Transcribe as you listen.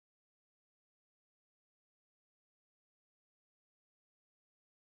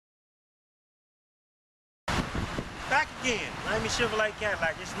Back again, Ramey Chevrolet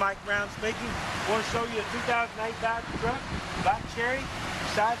Cadillac. This is Mike Brown speaking. Want to show you a 2008 Dodge truck, black cherry,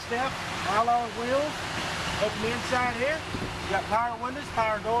 side step, alloy wheels. Look from the inside here. You got power windows,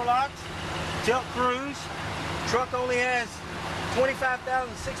 power door locks, tilt cruise. Truck only has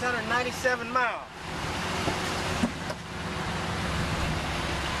 25,697 miles.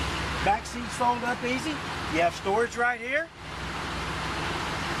 Back seats fold up easy. You have storage right here.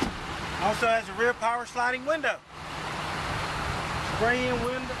 Also has a rear power sliding window. Spray-in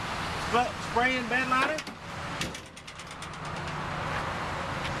window, spray-in bed liner.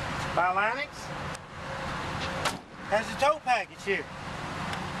 Bionics. Has a tow package here.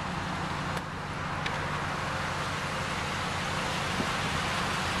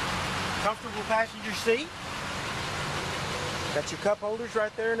 Comfortable passenger seat. Got your cup holders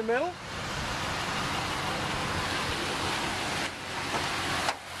right there in the middle.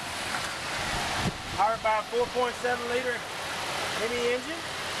 Powered by a 4.7 liter Ramey engine.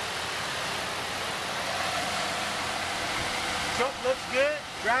 Truck looks good,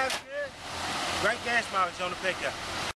 drives good. Great gas mileage on the pickup.